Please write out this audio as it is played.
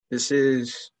This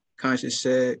is Conscious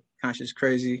Said, Conscious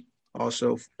Crazy,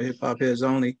 also Hip Hop Heads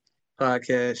Only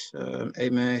podcast.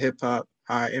 Amen, hip hop,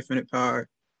 high infinite power,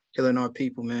 killing our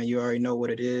people, man. You already know what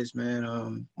it is,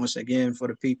 man. Once again, for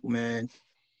the people, man,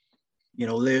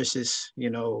 lyricists,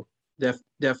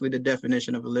 definitely the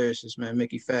definition of a lyricist, man.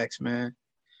 Mickey Facts, man.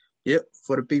 Yep,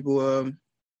 for the people, want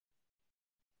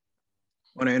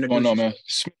to Oh introduce no, man.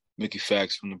 yourself. Mickey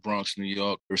Facts from the Bronx, New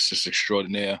York. Lyricist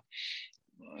extraordinaire.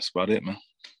 That's about it, man.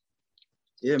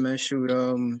 Yeah, man, shoot.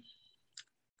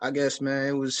 I guess, man,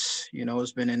 it was,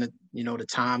 it's been in the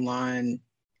timeline,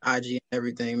 IG and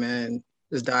everything, man.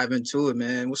 Let's dive into it,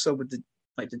 man. What's up with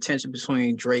the tension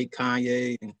between Drake,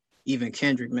 Kanye, and even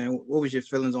Kendrick, man? What was your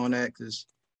feelings on that? Because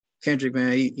Kendrick,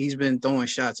 man, he's been throwing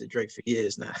shots at Drake for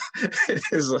years now.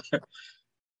 It's like,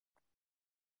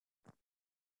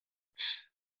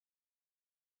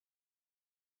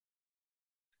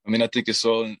 I mean, I think it's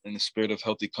all in the spirit of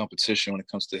healthy competition when it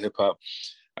comes to hip hop.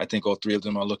 I think all three of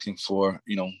them are looking for,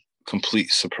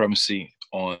 complete supremacy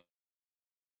on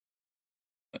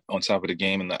top of the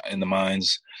game in the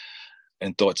minds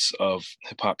and thoughts of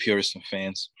hip hop purists and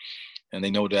fans. And they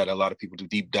know that a lot of people do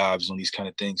deep dives on these kind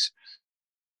of things.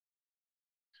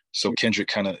 So Kendrick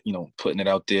kind of, putting it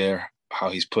out there, how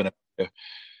he's putting it out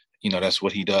there, that's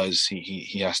what he does.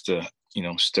 He has to,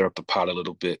 stir up the pot a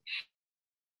little bit.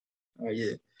 oh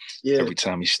yeah, yeah. Every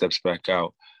time he steps back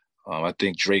out. I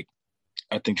think Drake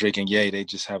and Ye, they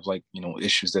just have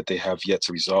issues that they have yet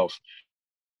to resolve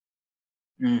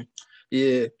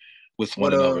Yeah, with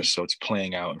one but another. So it's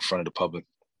playing out in front of the public.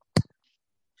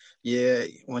 yeah,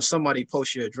 when somebody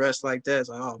posts your address like that, it's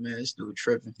like, oh man, this dude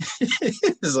tripping.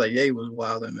 It's like, yeah, he was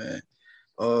wilding, man.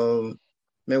 Um,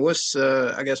 man,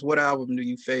 I guess what album do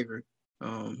you favor?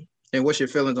 And what's your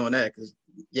feelings on that? Because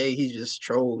yeah, he just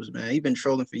trolls, man. He been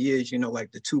trolling for years,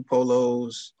 like the two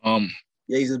polos.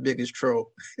 Yeah, he's the biggest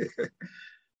troll.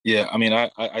 Yeah, I mean,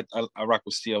 I rock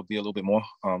with CLB a little bit more.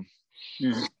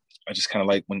 Mm. I just kind of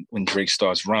like when Drake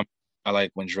starts rhyming. I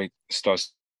like when Drake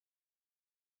starts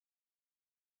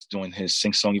doing his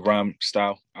sing-songy rhyme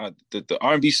style. The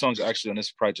R&B songs actually on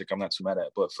this project I'm not too mad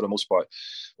at, but for the most part,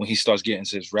 when he starts getting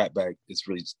to his rap bag, it's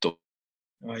really dope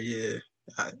Oh yeah,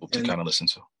 to and kind of listen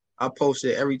to. I post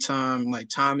it every time like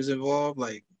time is involved,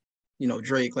 like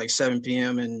Drake like 7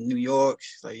 p.m. in New York,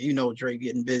 like Drake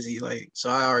getting busy, like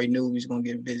so I already knew he was gonna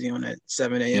get busy on that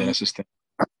 7 Yeah, a.m. that's his thing.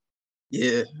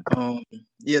 Yeah,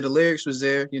 yeah, the lyrics was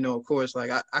there, of course, like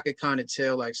I could kind of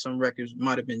tell like some records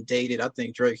might have been dated. I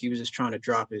think Drake, he was just trying to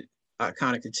drop it. I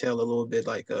kind of could tell a little bit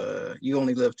like You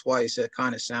Only Live Twice, that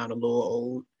kind of sound a little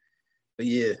old. But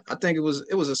yeah, I think it was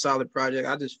a solid project.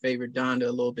 I just favored Donda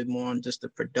a little bit more on just the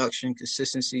production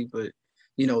consistency, but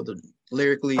the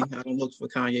lyrically, I don't look for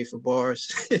Kanye for bars.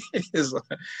 It's like,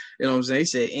 what I'm saying? He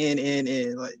said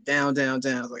in, like down, down,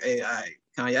 down. I was like, hey, all right,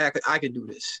 Kanye, I could do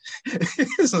this.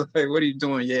 It's like, what are you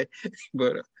doing? Yeah.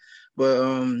 But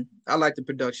I like the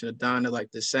production of Donda,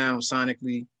 like the sound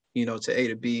sonically, to A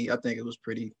to B. I think it's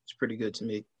pretty good to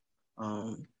me.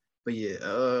 But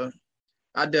yeah,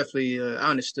 I definitely I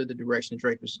understood the direction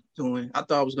Drake was doing. I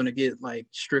thought I was gonna get like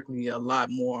strictly a lot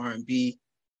more R&B,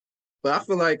 but I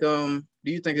feel like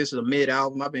do you think this is a mid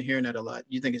album? I've been hearing that a lot.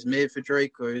 You think it's mid for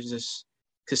Drake, or is this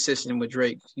consistent with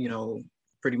Drake?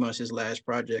 Pretty much his last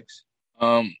projects.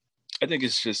 Um, I think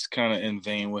it's just kind of in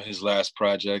vain with his last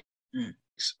project. Mm,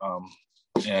 Um,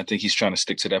 and I think he's trying to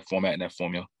stick to that format and that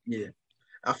formula. yeah,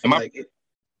 I feel Am I? like it.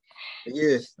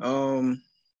 Yeah,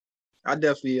 I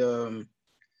definitely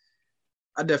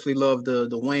I definitely love the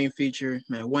Wayne feature,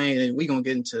 man. Wayne, and we gonna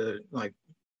get into like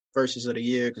verses of the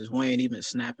year because Wayne he been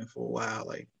snapping for a while,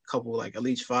 like a couple, like at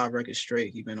least 5 records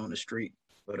straight. He been on the street,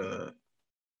 but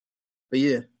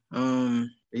yeah,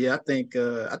 I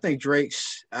think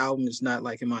Drake's album is not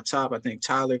like in my top. I think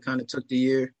Tyler kind of took the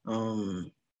year.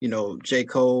 J.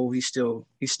 Cole, he's still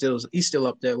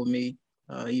up there with me.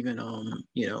 Even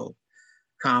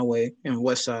Conway and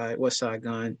West Side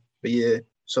Gun. But yeah,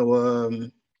 so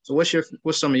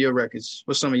what's some of your records?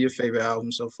 What's some of your favorite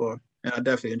albums so far? And I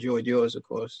definitely enjoyed yours, of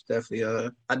course.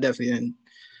 Definitely, I definitely didn't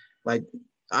like.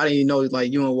 I didn't even know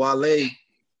like you and Wale.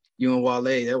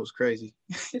 That was crazy.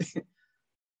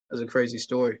 That's a crazy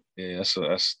story. Yeah,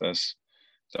 that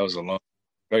was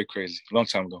very crazy, long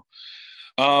time ago.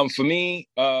 For me,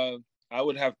 I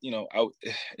would have,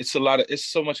 it's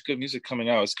so much good music coming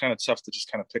out. It's kind of tough to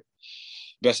just kind of pick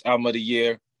best album of the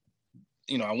year.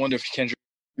 I wonder if Kendrick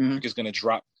Mm-hmm. is going to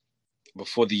drop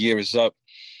before the year is up.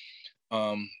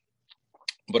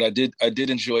 But I did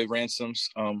enjoy Ransom's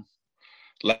Oh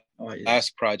yeah.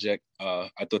 last project. I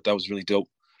thought that was really dope.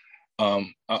 I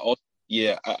also,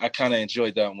 yeah, I kind of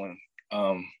enjoyed that one.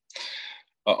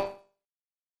 Uh,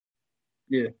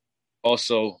 Yeah.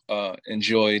 Also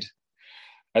enjoyed.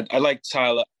 I like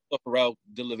Tyler. Pharrell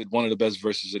delivered one of the best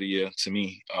verses of the year to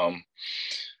me. Uh,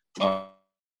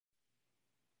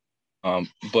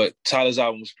 but Tyler's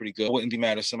album was pretty good. I wouldn't be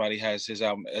mad if somebody has his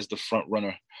album as the front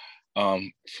runner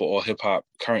for all hip hop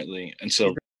currently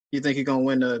until you think he's gonna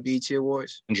win the BET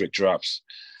Awards? Kendrick drops.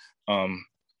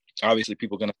 Obviously,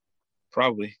 people gonna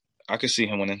probably. I could see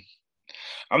him winning.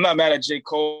 I'm not mad at J.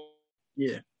 Cole.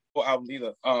 Yeah. Album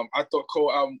either. I thought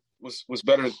Cole album was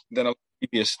better than a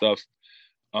previous stuff.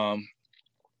 I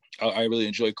really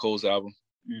enjoyed Cole's album.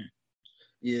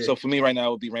 Yeah. So for me right now,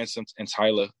 it would be Ransom and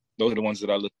Tyler. Those are the ones that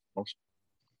I listen most.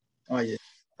 Oh yeah,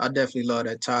 I definitely love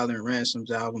that Tyler and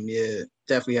Ransom's album. Yeah,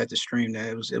 definitely had to stream that.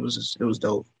 It was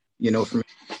dope. You know, for me,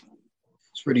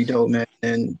 it's pretty dope, man.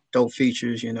 And dope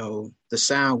features. You know, the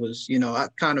sound was. You know, I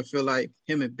kind of feel like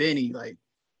him and Benny, like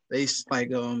they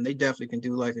definitely can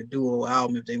do like a duo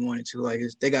album if they wanted to. Like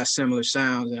they got similar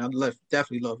sounds, and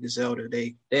definitely love Griselda.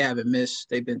 They haven't missed.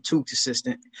 They've been too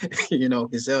consistent. You know,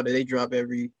 Griselda, they drop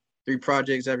every 3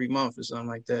 projects every month or something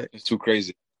like that. It's too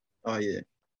crazy. Oh yeah,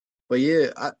 but yeah,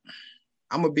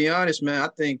 I'm gonna be honest, man. I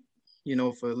think, you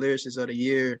know, for lyrics of the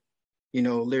year,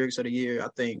 I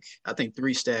think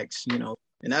 3 Stacks, you know,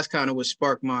 and that's kind of what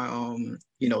sparked my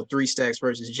 3 Stacks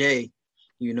versus Jay.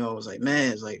 You know, it was like,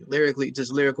 man, it's like lyrically,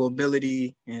 just lyrical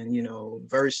ability and, you know,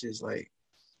 verses like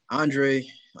Andre.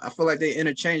 I feel like they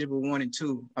interchangeable 1 and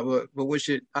 2.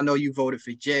 I know you voted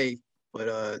for Jay, but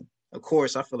of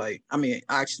course I feel like, I mean,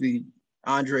 actually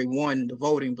Andre won the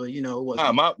voting, but you know, it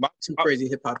wasn't too crazy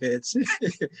hip hop heads.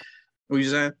 What you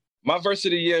saying? My verse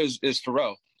of the year is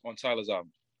Pharrell on Tyler's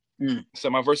album. So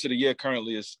my verse of the year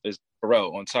currently is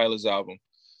Pharrell on Tyler's album.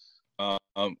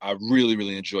 I really,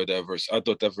 really enjoyed that verse. I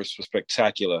thought that verse was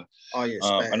spectacular. Oh yeah,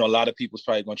 I know a lot of people's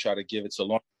probably gonna try to give it to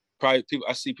Lauryn.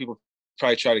 I see people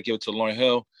probably try to give it to Lauryn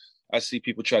Hill. I see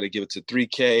people try to give it to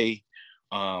 3K.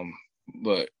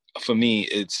 But for me,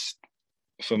 it's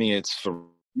Pharrell.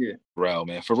 Yeah. Pharrell,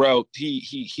 man. Pharrell,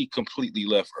 he completely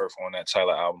left Earth on that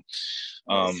Tyler album.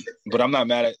 But I'm not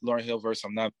mad at Lauryn Hill verse.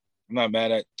 I'm not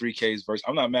mad at 3K's verse.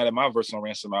 I'm not mad at my verse on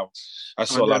Ransom album. I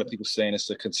saw a lot of people saying it's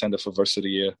a contender for verse of the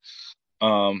year.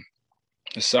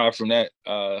 Aside from that,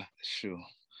 shoot.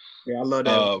 Yeah, I love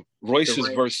that. Royce's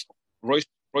verse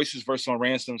on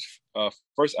Ransom's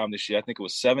first album this year, I think it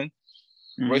was 7.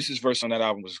 Mm-hmm. Royce's verse on that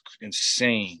album was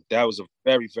insane. That was a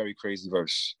very, very crazy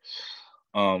verse.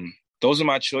 Those are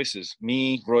my choices.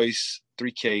 Me, Royce,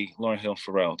 3K, Lauryn Hill,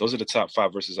 Pharrell. Those are the top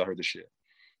 5 verses I heard this year.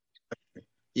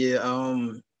 Yeah,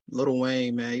 Lil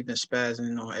Wayne, man, he's been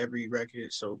spazzing on every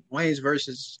record. So Wayne's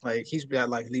verses, like he's got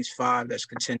like at least 5 that's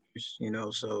contenders, you know,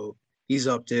 so he's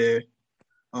up there.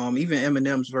 Even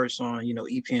Eminem's verse on, you know,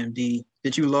 EPMD.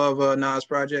 Did you love Nas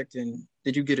project, and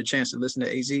did you get a chance to listen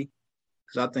to AZ? Because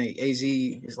I think AZ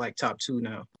is like top 2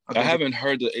 now. I haven't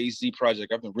heard the AZ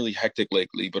project. I've been really hectic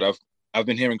lately, but I've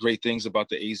been hearing great things about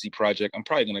the AZ project. I'm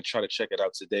probably gonna try to check it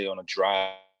out today on a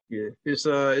drive. Yeah, it's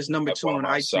number 2 on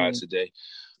iTunes today.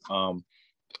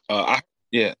 I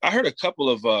heard a couple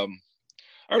of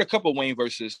Wayne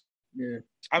verses. Yeah,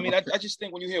 I mean, I just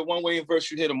think when you hear one Wayne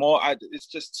verse, you hear them all. It's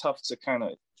just tough to kind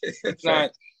of. It's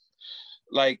not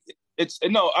like it's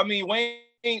no. I mean, Wayne.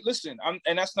 Listen,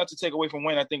 and that's not to take away from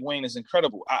Wayne. I think Wayne is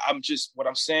incredible. I'm just what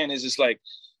I'm saying is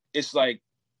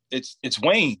it's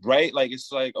Wayne, right? Like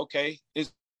it's like okay,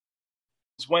 it's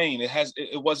Wayne.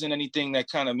 It wasn't anything that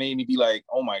kind of made me be like,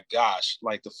 oh my gosh,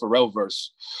 like the Pharrell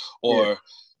verse, or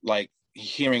like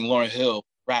hearing Lauryn Hill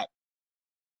rap.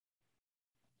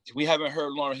 We haven't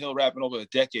heard Lauryn Hill rap in over a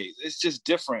decade. It's just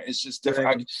different. It's just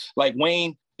different. Like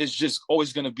Wayne is just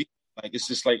always gonna be like it's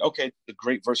just like okay, a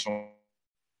great verse from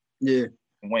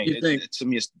Wayne. To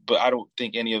me, but I don't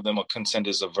think any of them are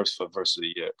contenders of verse of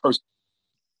the year.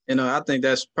 You know, I think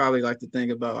that's probably like the thing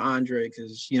about Andre,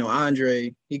 because, you know,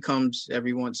 Andre, he comes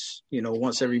once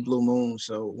every blue moon.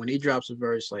 So when he drops a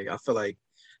verse, like I feel like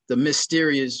the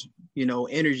mysterious, you know,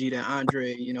 energy that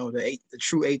Andre, you know, the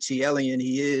true ATLian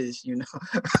he is, you know,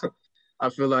 I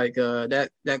feel like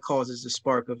that causes the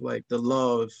spark of like the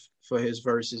love for his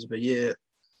verses. But I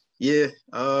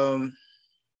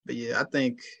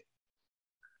think,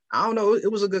 I don't know, it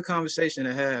was a good conversation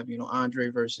to have, you know, Andre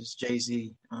versus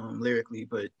Jay-Z lyrically,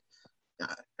 but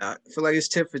I feel like it's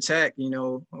tit for tat, you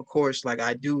know. Of course, like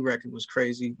I Do record was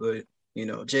crazy, but, you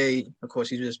know, Jay, of course,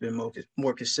 he's just been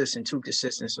more consistent, too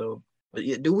consistent. So, but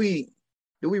yeah, do we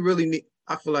really need,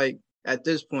 I feel like at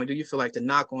this point, do you feel like the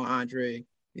knock on Andre,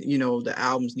 you know, the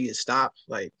albums need to stop?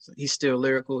 Like he's still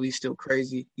lyrical, he's still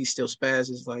crazy, he still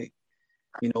spazzes. Like,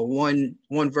 you know,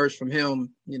 one verse from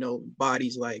him, you know,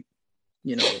 bodies like,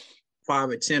 you know, 5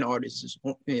 or 10 artists,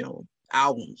 you know,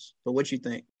 albums. But what you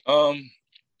think?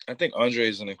 I think Andre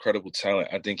is an incredible talent.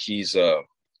 I think he's I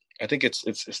think it's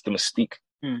the mystique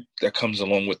that comes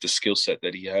along with the skill set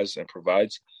that he has and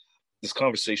provides. This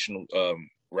conversational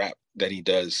rap that he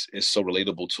does is so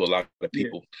relatable to a lot of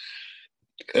people.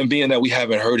 Yeah. And being that we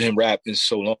haven't heard him rap in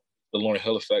so long, the Lauryn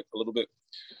Hill effect a little bit.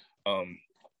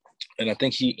 And I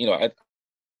think he, you know,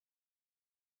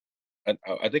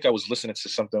 I think I was listening to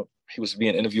something. He was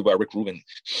being interviewed by Rick Rubin.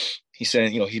 He's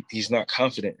saying, you know, he's not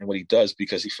confident in what he does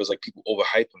because he feels like people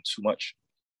overhype him too much.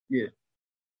 Yeah.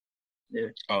 Yeah.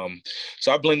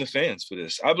 So I blame the fans for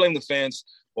this. I blame the fans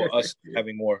for us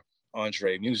having more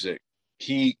Andre music.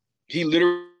 He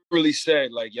literally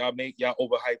said, like, y'all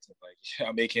overhyped him. Like,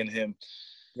 y'all making him.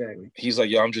 Exactly. He's like,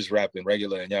 yo, I'm just rapping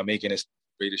regular, and y'all making this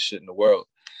greatest shit in the world.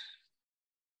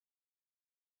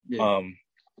 Yeah.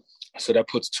 So that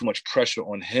puts too much pressure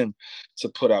on him to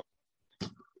put out.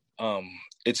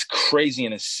 It's crazy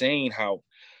and insane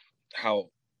how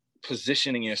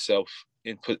positioning yourself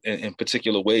in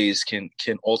particular ways can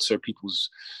alter people's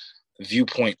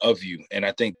viewpoint of you. And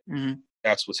I think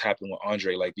that's what's happened with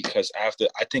Andre. Like, because after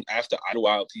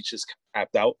Idlewild, he just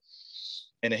capped out,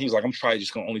 and then he was like, I'm probably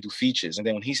just gonna only do features. And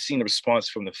then when he's seen the response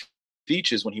from the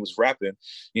features when he was rapping,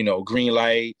 you know, Green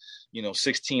Light, you know,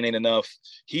 16 Ain't Enough,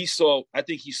 I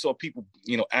think he saw people,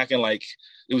 you know, acting like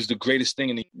it was the greatest thing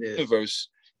in the universe,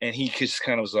 and he just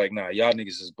kind of was like, nah, y'all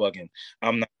niggas is bugging.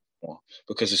 I'm not,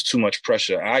 because it's too much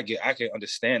pressure. I can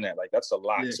understand that. Like, that's a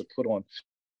lot to put on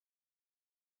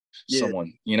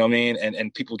someone, you know what I mean?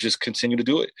 And people just continue to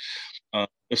do it.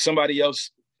 If somebody else,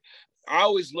 I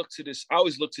always look to this,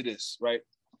 right?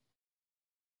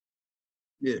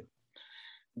 Yeah.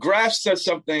 Graf said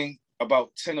something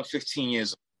about 10 or 15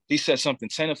 years ago. He said something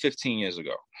 10 or 15 years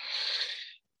ago.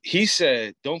 He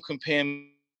said, don't compare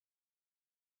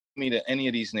me to any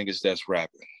of these niggas that's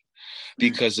rapping.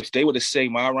 Because if they were to say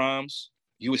my rhymes,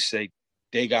 you would say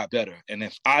they got better. And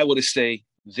if I were to say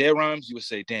their rhymes, you would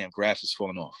say, damn, Graf is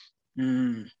falling off.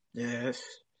 Yeah,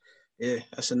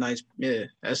 that's a nice,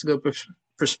 that's a good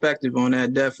perspective on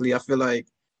that, definitely. I feel like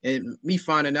me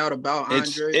finding out about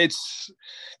Andre,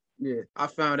 I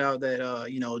found out that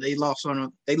you know, they lost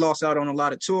out on a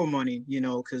lot of tour money, you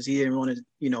know, because he didn't want to,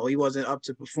 you know, he wasn't up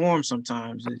to perform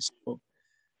sometimes. So,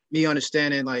 me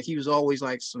understanding, like, he was always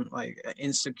like some like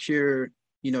insecure,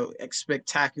 you know,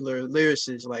 spectacular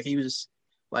lyricist. Like, he was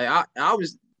like, I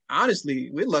was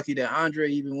honestly, we're lucky that Andre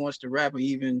even wants to rap or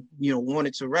even, you know,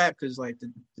 wanted to rap, because like the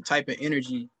type of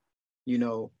energy, you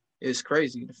know, it's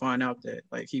crazy to find out that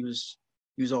like he was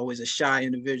always a shy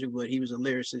individual, but he was a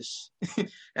lyricist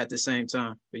at the same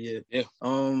time. But yeah.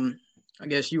 I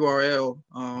guess URL.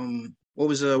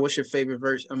 What's your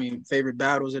favorite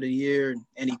battles of the year?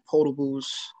 Any potables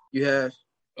you have?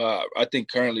 I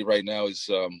think currently right now is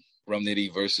Rum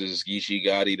Nitty versus Geechee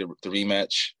Gotti, the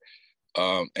rematch.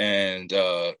 And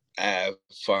Av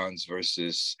Fonz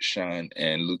versus Shine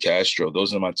and Lou Castro.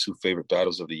 Those are my two favorite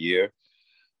battles of the year.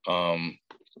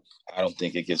 I don't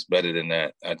think it gets better than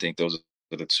that. I think those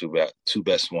are the two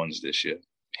best ones this year,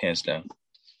 hands down.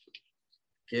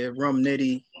 Yeah, Rum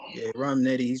Nitty.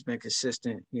 He's been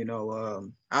consistent. You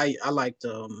know, I like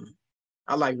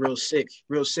Real Sick.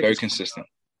 Real Sick. Very consistent.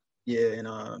 Yeah,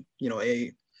 and you know,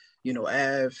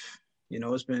 Av. You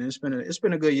know, it's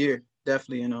been a good year,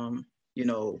 definitely. And you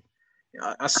know,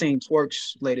 I seen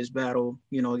Twork's latest battle,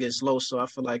 you know, against Loso. I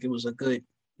feel like it was a good,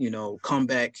 you know,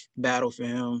 comeback battle for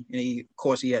him. And of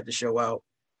course, he had to show out.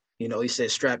 You know, he said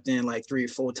strapped in like 3 or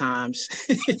 4 times.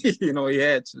 You know, he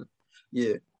had to.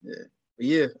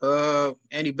 Yeah.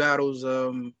 Any battles?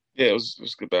 It was a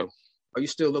good battle. Are you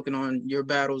still looking on your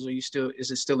battles?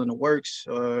 Is it still in the works?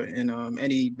 And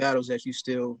any battles that you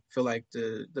still feel like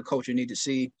the culture need to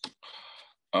see?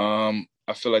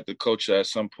 I feel like the culture at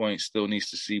some point still needs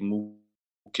to see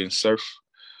Mook and Surf.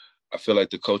 I feel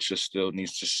like the culture still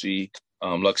needs to see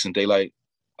Lux and Daylight.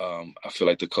 I feel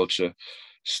like the culture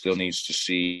still needs to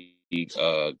see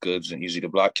Goods and Easy the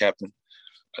Block Captain.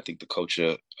 I think the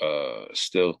culture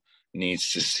still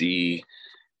needs to see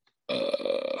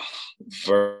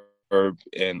Verb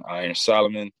and Iron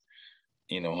Solomon.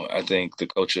 You know, I think the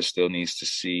culture still needs to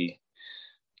see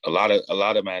a lot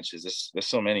of matches. There's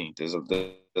so many. There's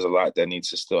a lot that needs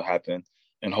to still happen,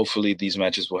 and hopefully these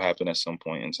matches will happen at some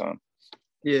point in time.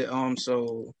 Yeah.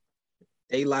 So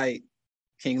Daylight,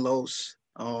 King Los.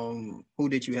 Who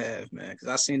did you have, man? Because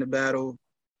I seen the battle.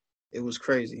 It was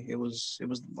crazy. It was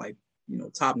like, you know,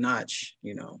 top notch.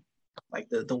 You know, like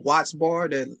the Watts bar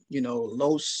that, you know,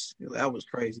 Los. That was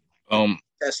crazy.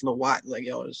 Tesla Watt, like,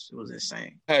 yo, it was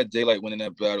insane. I had Daylight winning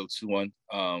that battle 2-1.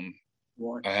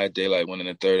 I had Daylight winning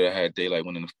the third. I had Daylight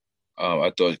winning the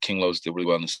I thought King Los did really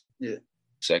well in the Yeah.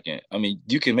 second. I mean,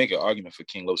 you can make an argument for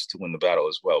King Los to win the battle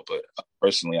as well, but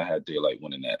personally, I had Daylight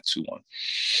winning that 2-1.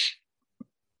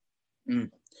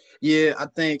 Yeah, I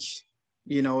think,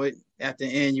 it at the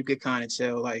end you could kind of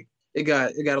tell like it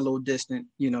got a little distant.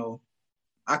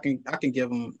 I could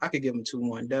give him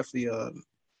 2-1 definitely.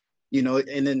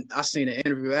 And then I seen an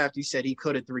interview after he said he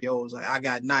could have 3-0s. Like I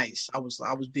got nice. I was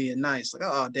being nice. Like,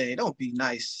 oh dang, don't be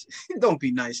nice. Don't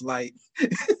be nice, like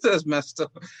that's messed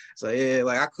up. So yeah,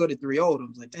 like I could have 3-0'd him. I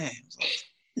was like, damn.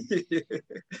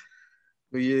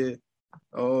 But yeah.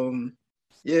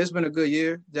 Yeah, it's been a good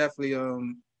year, definitely.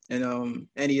 And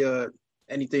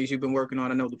any things you've been working on,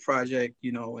 I know the project,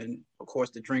 and of course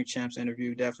the Drink Champs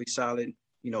interview, definitely solid.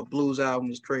 Blues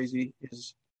album is crazy.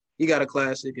 You got a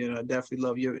classic, and I definitely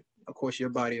love your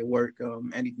body of work.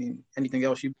 Anything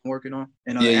else you've been working on?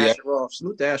 And Asher Roth,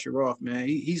 salute to Asher Roth, man.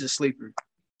 He's a sleeper,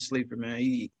 man.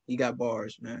 He got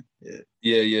bars, man.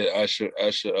 Yeah. Asher.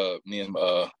 Me and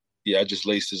I just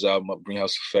laced his album up,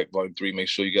 Greenhouse Effect Volume 3. Make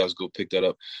sure you guys go pick that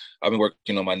up. I've been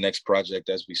working on my next project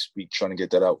as we speak, trying to get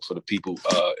that out for the people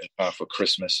in time for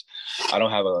Christmas. I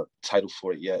don't have a title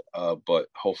for it yet, but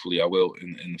hopefully I will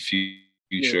in the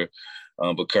future.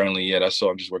 Yeah. But currently, that's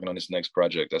all. I'm just working on this next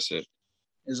project. That's it.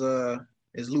 Is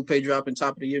Lupe dropping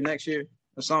top of the year next year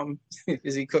or something?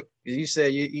 Is he cook? You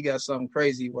said you got something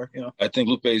crazy working on. I think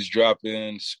Lupe's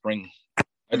dropping spring. I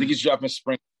think he's dropping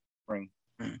spring.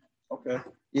 Okay.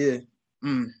 Yeah.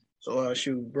 So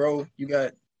shoot, bro, you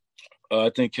got. I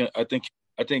think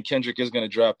Kendrick is gonna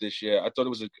drop this year. I thought it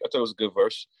was a good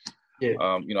verse.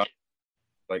 Yeah.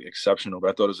 Like exceptional, but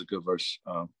I thought it was a good verse.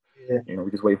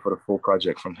 We just wait for the full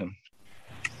project from him.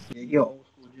 Yeah, you're old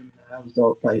school Jimmy. That was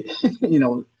dope. Like,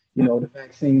 the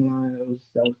vaccine line. That was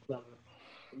clever.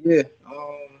 Yeah.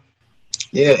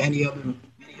 Yeah. Any other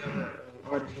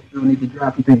artists that you need to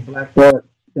drop? You think Black Thought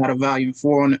got a volume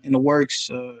 4 in the works?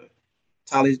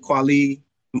 Talib Kweli,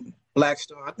 Black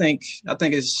Star. I think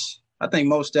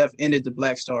Mos Def ended the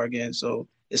Black Star again, so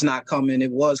it's not coming.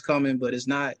 It was coming, but it's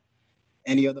not.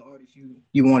 Any other artists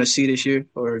you want to see this year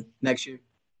or next year?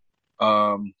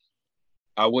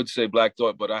 I would say Black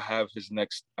Thought, but I have the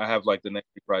next 3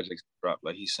 projects dropped.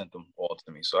 Like he sent them all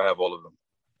to me, so I have all of them.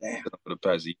 Damn. For the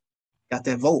past year. Got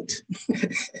that vote.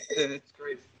 It's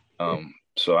crazy.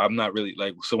 So I'm not really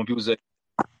like. So when people say,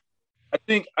 I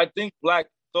think Black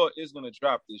Thought is gonna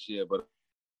drop this year, but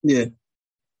yeah,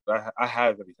 I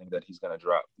have everything that he's gonna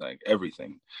drop, like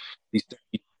everything. He's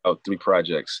out 3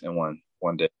 projects in one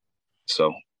day.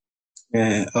 So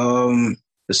yeah.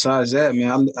 Besides that,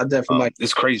 man, I definitely like.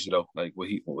 It's crazy though. Like what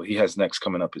he has next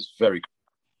coming up is very.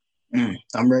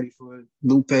 I'm ready for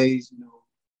Lupe's,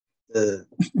 the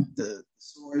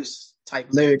source type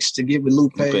lyrics to give with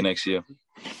Lupe next year.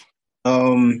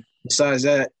 Besides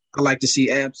that, I like to see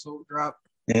Ab-Soul drop,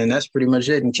 and that's pretty much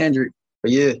it. And Kendrick,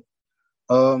 but yeah,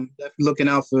 definitely looking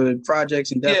out for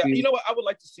projects and definitely. Yeah, you know what? I would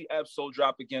like to see Ab-Soul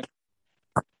drop again.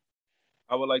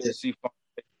 I would like to see Funk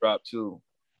drop too.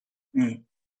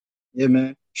 Yeah,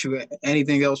 man. Sure.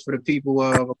 Anything else for the people?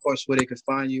 Of course, where they could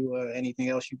find you. Anything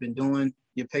else you've been doing?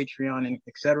 Your Patreon and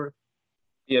etc.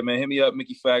 Yeah, man. Hit me up,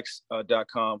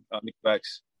 MickeyFacts.com.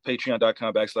 MickeyFacts.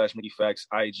 Patreon.com/MickeyFacts.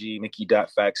 IG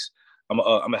Mickey.Facts. I'm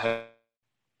a head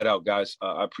out, guys.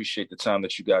 I appreciate the time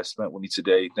that you guys spent with me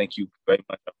today. Thank you very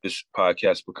much. This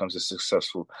podcast becomes as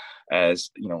successful as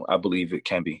I believe it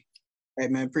can be. Hey,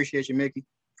 man. Appreciate you, Mickey.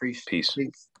 Peace.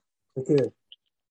 Take care.